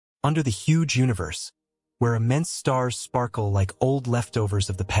Under the huge universe, where immense stars sparkle like old leftovers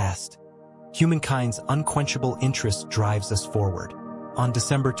of the past, humankind's unquenchable interest drives us forward. On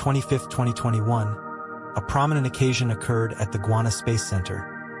December 25, 2021, a prominent occasion occurred at the Guana Space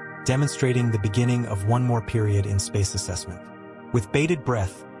Center, demonstrating the beginning of one more period in space assessment. With bated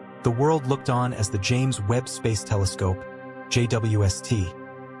breath, the world looked on as the James Webb Space Telescope,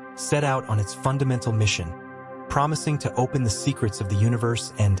 JWST, set out on its fundamental mission, promising to open the secrets of the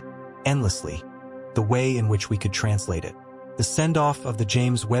universe and, endlessly, the way in which we could translate it. The send-off of the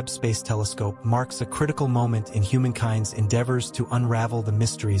James Webb Space Telescope marks a critical moment in humankind's endeavors to unravel the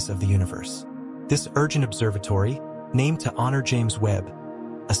mysteries of the universe. This urgent observatory, named to honor James Webb,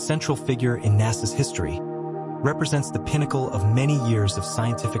 a central figure in NASA's history, represents the pinnacle of many years of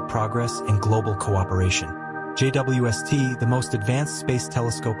scientific progress and global cooperation. JWST, the most advanced space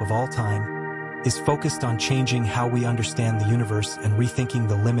telescope of all time, is focused on changing how we understand the universe and rethinking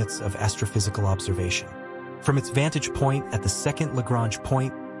the limits of astrophysical observation. From its vantage point at the second Lagrange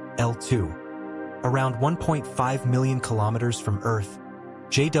point, L2, around 1.5 million kilometers from Earth,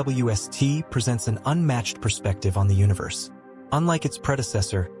 JWST presents an unmatched perspective on the universe. Unlike its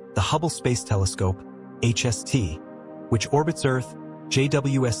predecessor, the Hubble Space Telescope, HST, which orbits Earth,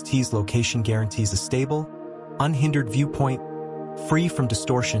 JWST's location guarantees a stable, unhindered viewpoint, free from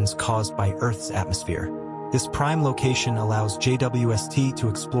distortions caused by Earth's atmosphere. This prime location allows JWST to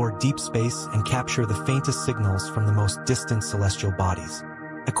explore deep space and capture the faintest signals from the most distant celestial bodies.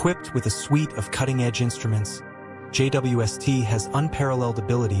 Equipped with a suite of cutting-edge instruments, JWST has unparalleled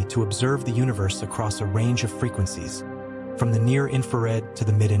ability to observe the universe across a range of frequencies, from the near-infrared to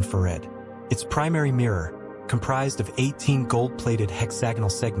the mid-infrared. Its primary mirror, comprised of 18 gold-plated hexagonal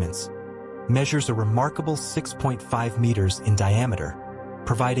segments, measures a remarkable 6.5 meters in diameter,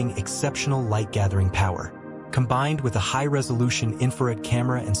 providing exceptional light-gathering power. Combined with a high-resolution infrared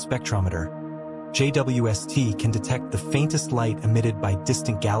camera and spectrometer, JWST can detect the faintest light emitted by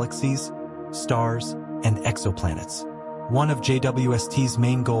distant galaxies, stars, and exoplanets. One of JWST's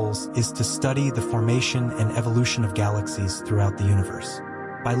main goals is to study the formation and evolution of galaxies throughout the universe.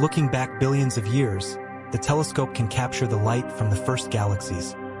 By looking back billions of years, the telescope can capture the light from the first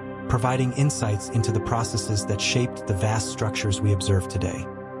galaxies, providing insights into the processes that shaped the vast structures we observe today.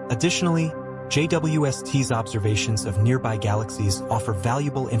 Additionally, JWST's observations of nearby galaxies offer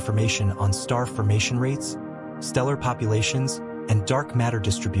valuable information on star formation rates, stellar populations, and dark matter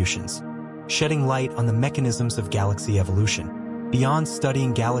distributions, shedding light on the mechanisms of galaxy evolution. Beyond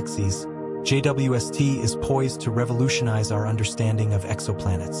studying galaxies, JWST is poised to revolutionize our understanding of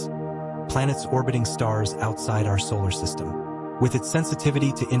exoplanets, planets orbiting stars outside our solar system. With its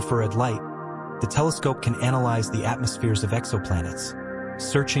sensitivity to infrared light, the telescope can analyze the atmospheres of exoplanets,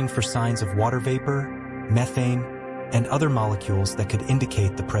 searching for signs of water vapor, methane, and other molecules that could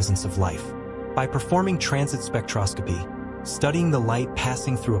indicate the presence of life. By performing transit spectroscopy, studying the light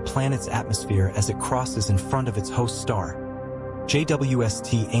passing through a planet's atmosphere as it crosses in front of its host star,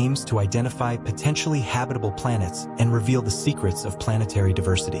 JWST aims to identify potentially habitable planets and reveal the secrets of planetary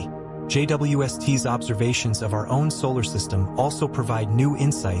diversity. JWST's observations of our own solar system also provide new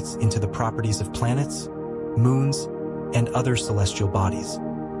insights into the properties of planets, moons, and other celestial bodies.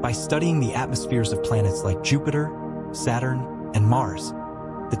 By studying the atmospheres of planets like Jupiter, Saturn, and Mars,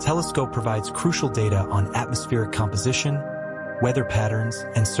 the telescope provides crucial data on atmospheric composition, weather patterns,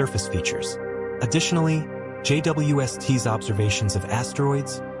 and surface features. Additionally, JWST's observations of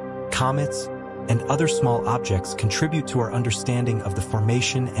asteroids, comets, and other small objects contribute to our understanding of the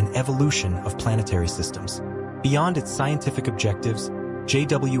formation and evolution of planetary systems. Beyond its scientific objectives,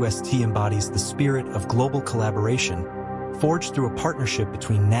 JWST embodies the spirit of global collaboration forged through a partnership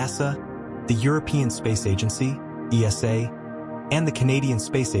between NASA, the European Space Agency, ESA, and the Canadian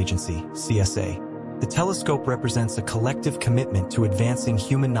Space Agency, CSA. The telescope represents a collective commitment to advancing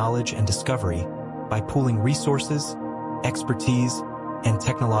human knowledge and discovery by pooling resources, expertise, and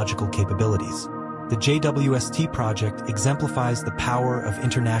technological capabilities. The JWST project exemplifies the power of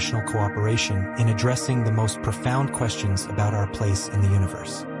international cooperation in addressing the most profound questions about our place in the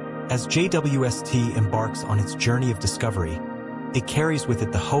universe. As JWST embarks on its journey of discovery, it carries with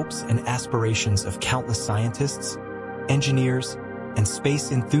it the hopes and aspirations of countless scientists, engineers, and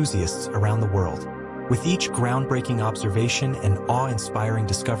space enthusiasts around the world. With each groundbreaking observation and awe-inspiring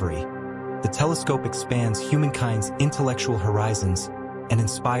discovery, the telescope expands humankind's intellectual horizons and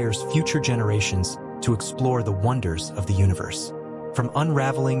inspires future generations to explore the wonders of the universe. From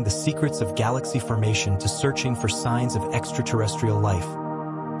unraveling the secrets of galaxy formation to searching for signs of extraterrestrial life,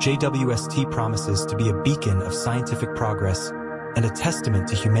 JWST promises to be a beacon of scientific progress and a testament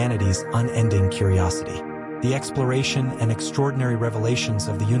to humanity's unending curiosity. The exploration and extraordinary revelations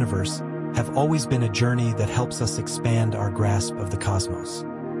of the universe have always been a journey that helps us expand our grasp of the cosmos.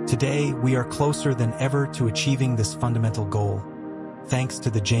 Today, we are closer than ever to achieving this fundamental goal, thanks to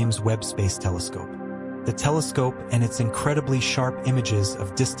the James Webb Space Telescope. The telescope and its incredibly sharp images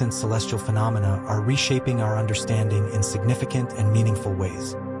of distant celestial phenomena are reshaping our understanding in significant and meaningful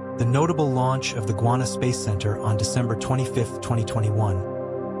ways. The notable launch of the Guana Space Center on December 25, 2021,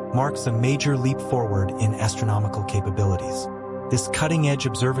 marks a major leap forward in astronomical capabilities. This cutting-edge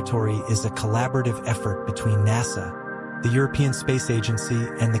observatory is a collaborative effort between NASA, the European Space Agency,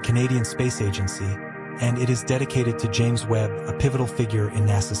 and the Canadian Space Agency, and it is dedicated to James Webb, a pivotal figure in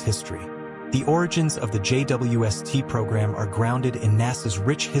NASA's history. The origins of the JWST program are grounded in NASA's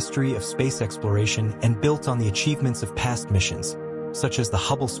rich history of space exploration and built on the achievements of past missions, such as the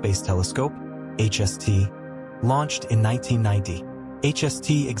Hubble Space Telescope, HST, launched in 1990.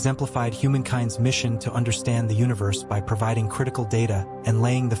 HST exemplified humankind's mission to understand the universe by providing critical data and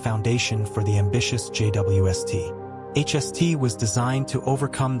laying the foundation for the ambitious JWST. HST was designed to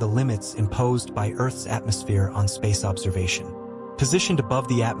overcome the limits imposed by Earth's atmosphere on space observation. Positioned above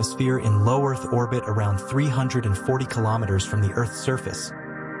the atmosphere in low Earth orbit around 340 kilometers from the Earth's surface,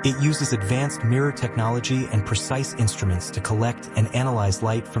 it uses advanced mirror technology and precise instruments to collect and analyze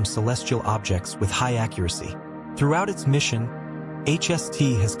light from celestial objects with high accuracy. Throughout its mission,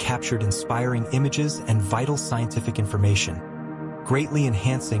 HST has captured inspiring images and vital scientific information, greatly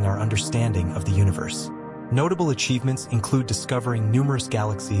enhancing our understanding of the universe. Notable achievements include discovering numerous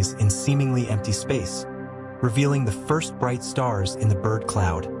galaxies in seemingly empty space, revealing the first bright stars in the Bird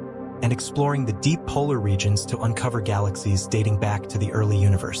cloud, and exploring the deep polar regions to uncover galaxies dating back to the early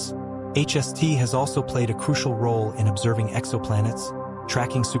universe. HST has also played a crucial role in observing exoplanets,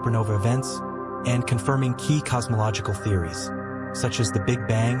 tracking supernova events, and confirming key cosmological theories, such as the Big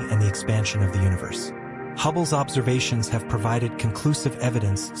Bang and the expansion of the universe. Hubble's observations have provided conclusive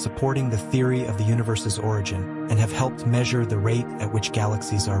evidence supporting the theory of the universe's origin and have helped measure the rate at which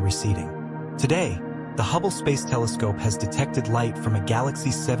galaxies are receding. Today, the Hubble Space Telescope has detected light from a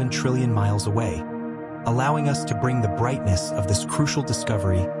galaxy 7 trillion miles away, allowing us to bring the brightness of this crucial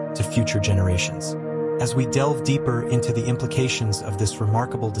discovery to future generations. As we delve deeper into the implications of this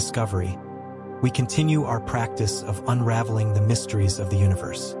remarkable discovery, we continue our practice of unraveling the mysteries of the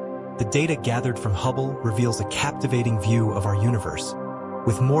universe. The data gathered from Hubble reveals a captivating view of our universe,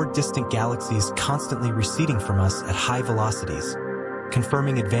 with more distant galaxies constantly receding from us at high velocities,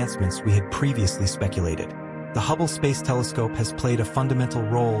 confirming advancements we had previously speculated. The Hubble Space Telescope has played a fundamental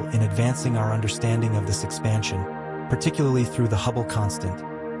role in advancing our understanding of this expansion, particularly through the Hubble constant,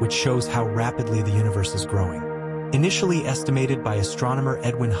 which shows how rapidly the universe is growing. Initially estimated by astronomer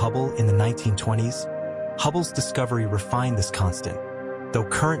Edwin Hubble in the 1920s, Hubble's discovery refined this constant, though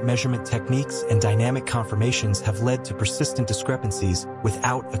current measurement techniques and dynamic conformations have led to persistent discrepancies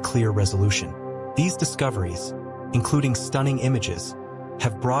without a clear resolution. These discoveries, including stunning images,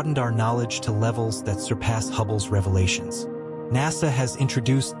 have broadened our knowledge to levels that surpass Hubble's revelations. NASA has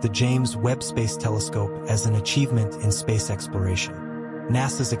introduced the James Webb Space Telescope as an achievement in space exploration.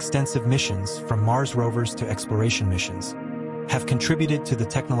 NASA's extensive missions, from Mars rovers to exploration missions, have contributed to the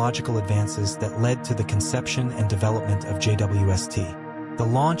technological advances that led to the conception and development of JWST. The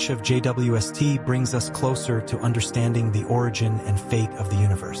launch of JWST brings us closer to understanding the origin and fate of the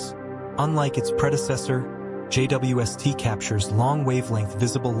universe. Unlike its predecessor, JWST captures long-wavelength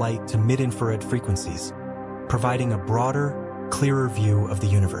visible light to mid-infrared frequencies, providing a broader, clearer view of the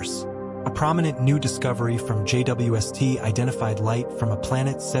universe. A prominent new discovery from JWST identified light from a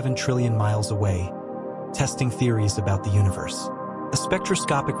planet 7 trillion miles away, testing theories about the universe. A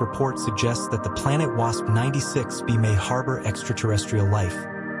spectroscopic report suggests that the planet WASP 96b may harbor extraterrestrial life,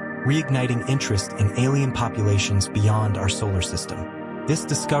 reigniting interest in alien populations beyond our solar system. This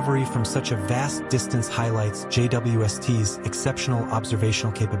discovery from such a vast distance highlights JWST's exceptional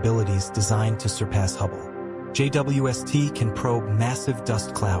observational capabilities designed to surpass Hubble. JWST can probe massive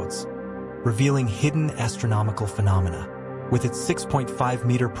dust clouds, revealing hidden astronomical phenomena. With its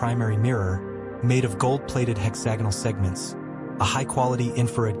 6.5-meter primary mirror, made of gold-plated hexagonal segments, a high-quality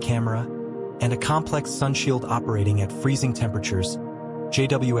infrared camera, and a complex sunshield operating at freezing temperatures,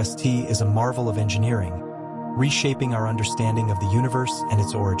 JWST is a marvel of engineering, reshaping our understanding of the universe and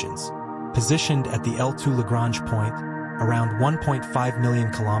its origins. Positioned at the L2 Lagrange point, around 1.5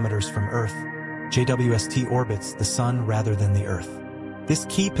 million kilometers from Earth, JWST orbits the Sun rather than the Earth. This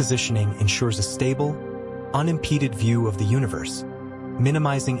key positioning ensures a stable, unimpeded view of the universe,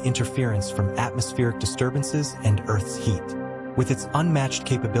 minimizing interference from atmospheric disturbances and Earth's heat. With its unmatched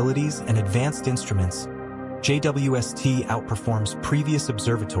capabilities and advanced instruments, JWST outperforms previous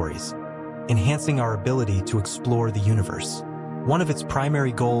observatories, enhancing our ability to explore the universe. One of its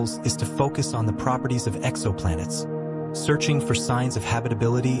primary goals is to focus on the properties of exoplanets, searching for signs of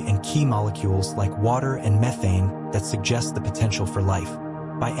habitability and key molecules like water and methane that suggest the potential for life.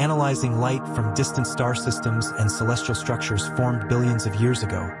 By analyzing light from distant star systems and celestial structures formed billions of years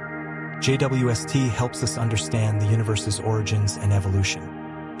ago, JWST helps us understand the universe's origins and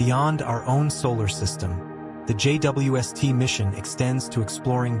evolution. Beyond our own solar system, the JWST mission extends to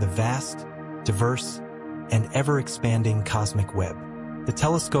exploring the vast, diverse, and ever-expanding cosmic web. The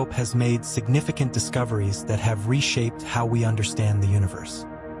telescope has made significant discoveries that have reshaped how we understand the universe.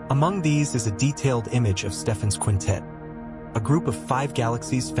 Among these is a detailed image of Stephan's quintet, a group of 5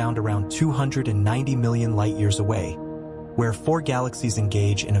 galaxies found around 290 million light-years away, where 4 galaxies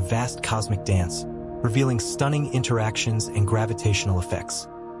engage in a vast cosmic dance, revealing stunning interactions and gravitational effects.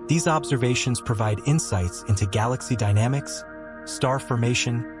 These observations provide insights into galaxy dynamics, star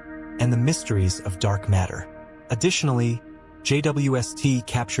formation, and the mysteries of dark matter. Additionally, JWST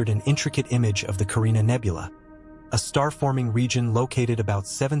captured an intricate image of the Carina Nebula, a star-forming region located about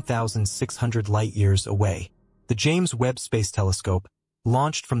 7,600 light-years away. The James Webb Space Telescope,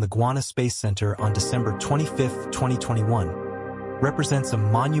 launched from the Guana Space Center on December 25, 2021, represents a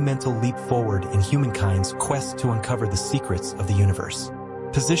monumental leap forward in humankind's quest to uncover the secrets of the universe.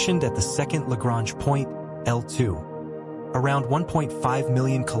 Positioned at the second Lagrange point, L2, around 1.5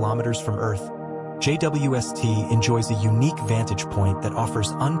 million kilometers from Earth, JWST enjoys a unique vantage point that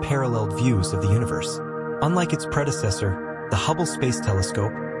offers unparalleled views of the universe. Unlike its predecessor, the Hubble Space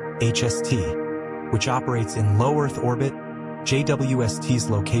Telescope, HST, which operates in low Earth orbit, JWST's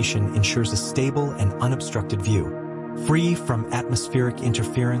location ensures a stable and unobstructed view, free from atmospheric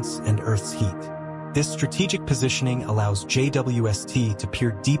interference and Earth's heat. This strategic positioning allows JWST to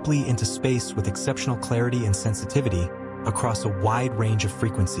peer deeply into space with exceptional clarity and sensitivity across a wide range of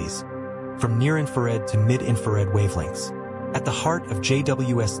frequencies, from near-infrared to mid-infrared wavelengths. At the heart of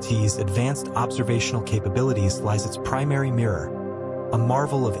JWST's advanced observational capabilities lies its primary mirror, a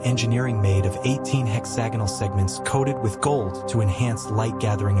marvel of engineering made of 18 hexagonal segments coated with gold to enhance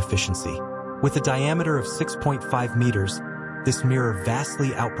light-gathering efficiency. With a diameter of 6.5 meters, this mirror vastly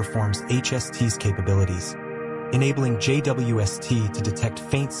outperforms HST's capabilities, enabling JWST to detect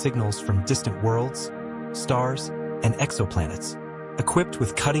faint signals from distant worlds, stars, and exoplanets. Equipped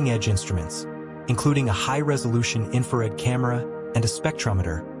with cutting-edge instruments, including a high-resolution infrared camera and a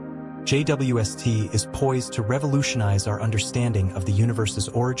spectrometer, JWST is poised to revolutionize our understanding of the universe's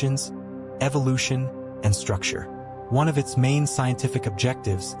origins, evolution, and structure. One of its main scientific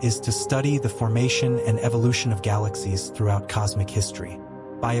objectives is to study the formation and evolution of galaxies throughout cosmic history.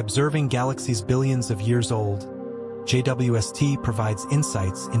 By observing galaxies billions of years old, JWST provides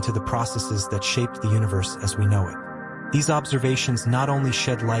insights into the processes that shaped the universe as we know it. These observations not only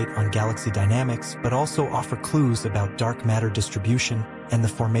shed light on galaxy dynamics, but also offer clues about dark matter distribution and the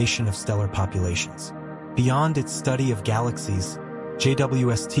formation of stellar populations. Beyond its study of galaxies,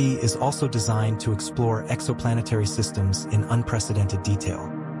 JWST is also designed to explore exoplanetary systems in unprecedented detail.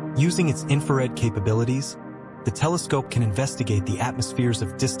 Using its infrared capabilities, the telescope can investigate the atmospheres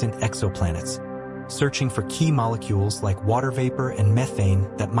of distant exoplanets, searching for key molecules like water vapor and methane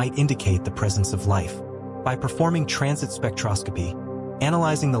that might indicate the presence of life. By performing transit spectroscopy,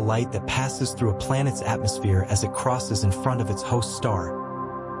 analyzing the light that passes through a planet's atmosphere as it crosses in front of its host star,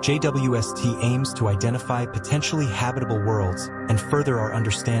 JWST aims to identify potentially habitable worlds and further our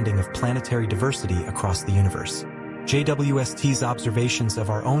understanding of planetary diversity across the universe. JWST's observations of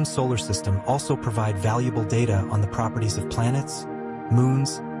our own solar system also provide valuable data on the properties of planets,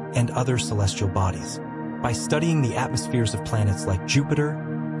 moons, and other celestial bodies. By studying the atmospheres of planets like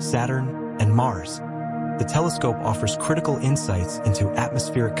Jupiter, Saturn, and Mars, the telescope offers critical insights into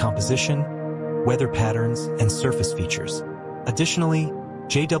atmospheric composition, weather patterns, and surface features. Additionally,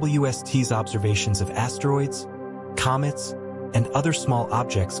 JWST's observations of asteroids, comets, and other small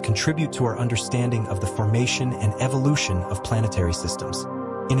objects contribute to our understanding of the formation and evolution of planetary systems.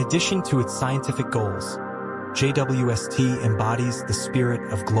 In addition to its scientific goals, JWST embodies the spirit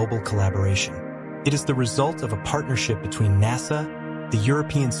of global collaboration. It is the result of a partnership between NASA, the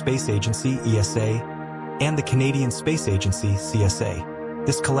European Space Agency (ESA), and the Canadian Space Agency (CSA).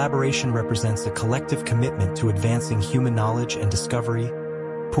 This collaboration represents a collective commitment to advancing human knowledge and discovery,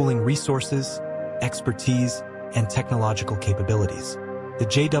 pooling resources, expertise, and technological capabilities. The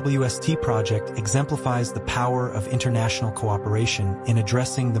JWST project exemplifies the power of international cooperation in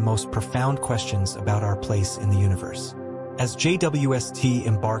addressing the most profound questions about our place in the universe. As JWST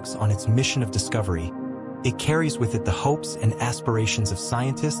embarks on its mission of discovery, it carries with it the hopes and aspirations of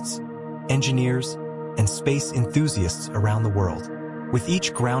scientists, engineers, and space enthusiasts around the world. With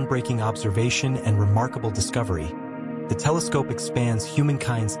each groundbreaking observation and remarkable discovery, the telescope expands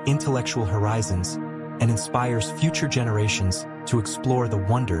humankind's intellectual horizons and inspires future generations to explore the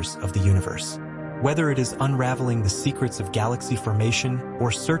wonders of the universe. Whether it is unraveling the secrets of galaxy formation or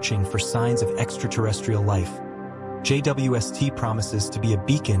searching for signs of extraterrestrial life, JWST promises to be a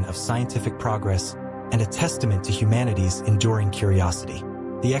beacon of scientific progress and a testament to humanity's enduring curiosity.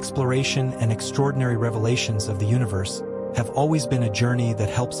 The exploration and extraordinary revelations of the universe have always been a journey that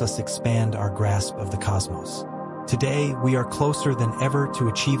helps us expand our grasp of the cosmos. Today, we are closer than ever to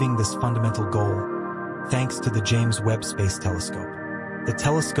achieving this fundamental goal, thanks to the James Webb Space Telescope. The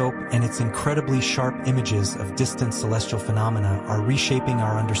telescope and its incredibly sharp images of distant celestial phenomena are reshaping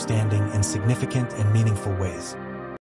our understanding in significant and meaningful ways.